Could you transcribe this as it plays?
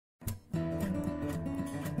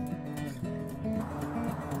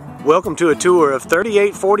Welcome to a tour of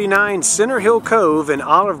 3849 Center Hill Cove in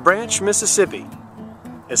Olive Branch, Mississippi.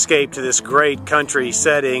 Escape to this great country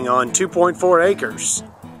setting on 2.4 acres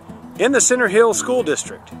in the Center Hill School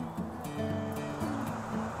District.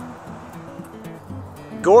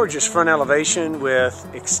 Gorgeous front elevation with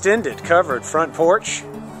extended covered front porch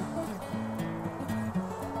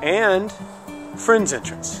and friends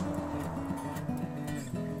entrance.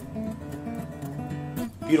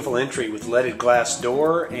 Beautiful entry with leaded glass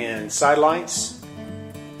door and side lights.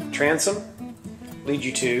 Transom lead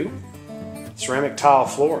you to ceramic tile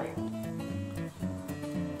flooring.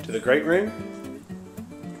 To the great room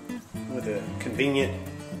with a convenient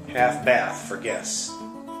half bath for guests.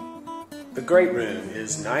 The great room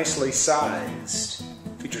is nicely sized.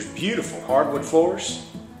 Features beautiful hardwood floors,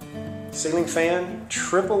 ceiling fan,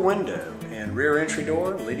 triple window, and rear entry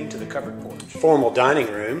door leading to the covered porch. Formal dining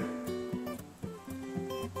room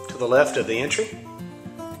to the left of the entry.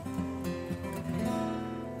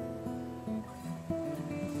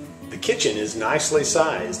 The kitchen is nicely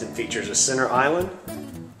sized and features a center island,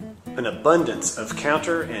 an abundance of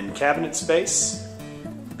counter and cabinet space,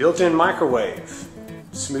 built-in microwave,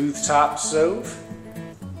 smooth top stove,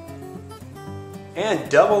 and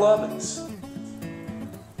double ovens.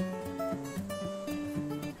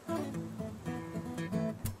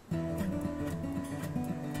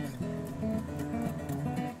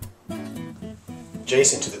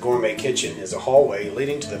 Adjacent to the gourmet kitchen is a hallway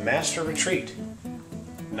leading to the master retreat,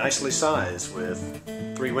 nicely sized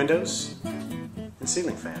with 3 windows and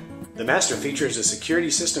ceiling fan. The master features a security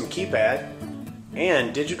system keypad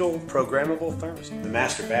and digital programmable thermostat. The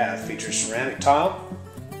master bath features ceramic tile,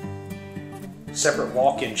 separate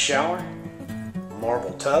walk-in shower,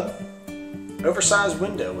 marble tub, oversized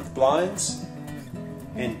window with blinds,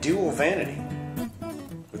 and dual vanity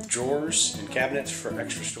with drawers and cabinets for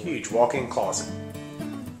extra storage. Huge walk-in closet.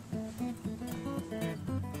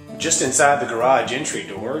 Just inside the garage entry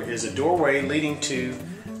door is a doorway leading to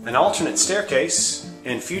an alternate staircase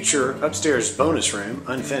and future upstairs bonus room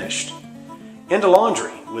unfinished, and a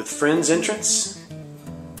laundry with friends entrance,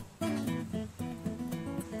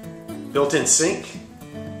 built-in sink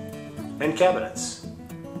and cabinets,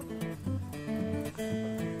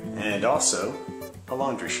 and also a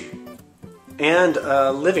laundry chute, and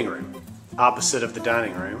a living room opposite of the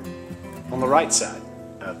dining room on the right side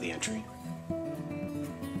of the entry.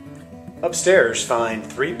 Upstairs, find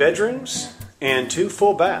 3 bedrooms and 2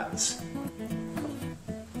 full baths.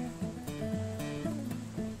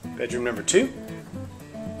 Bedroom number 2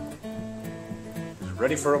 is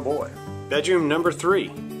ready for a boy. Bedroom number 3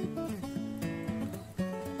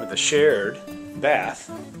 with a shared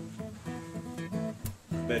bath.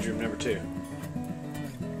 Bedroom number 2.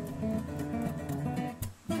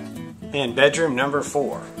 And bedroom number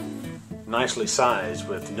 4, nicely sized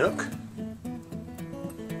with nook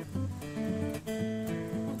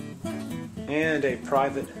and a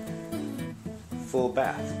private full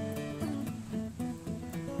bath.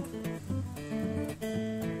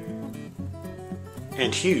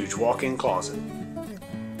 And huge walk-in closet.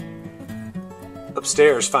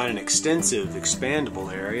 Upstairs, find an extensive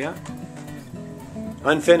expandable area,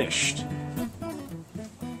 unfinished.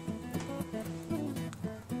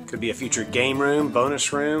 Could be a future game room,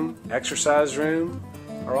 bonus room, exercise room,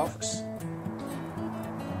 or office.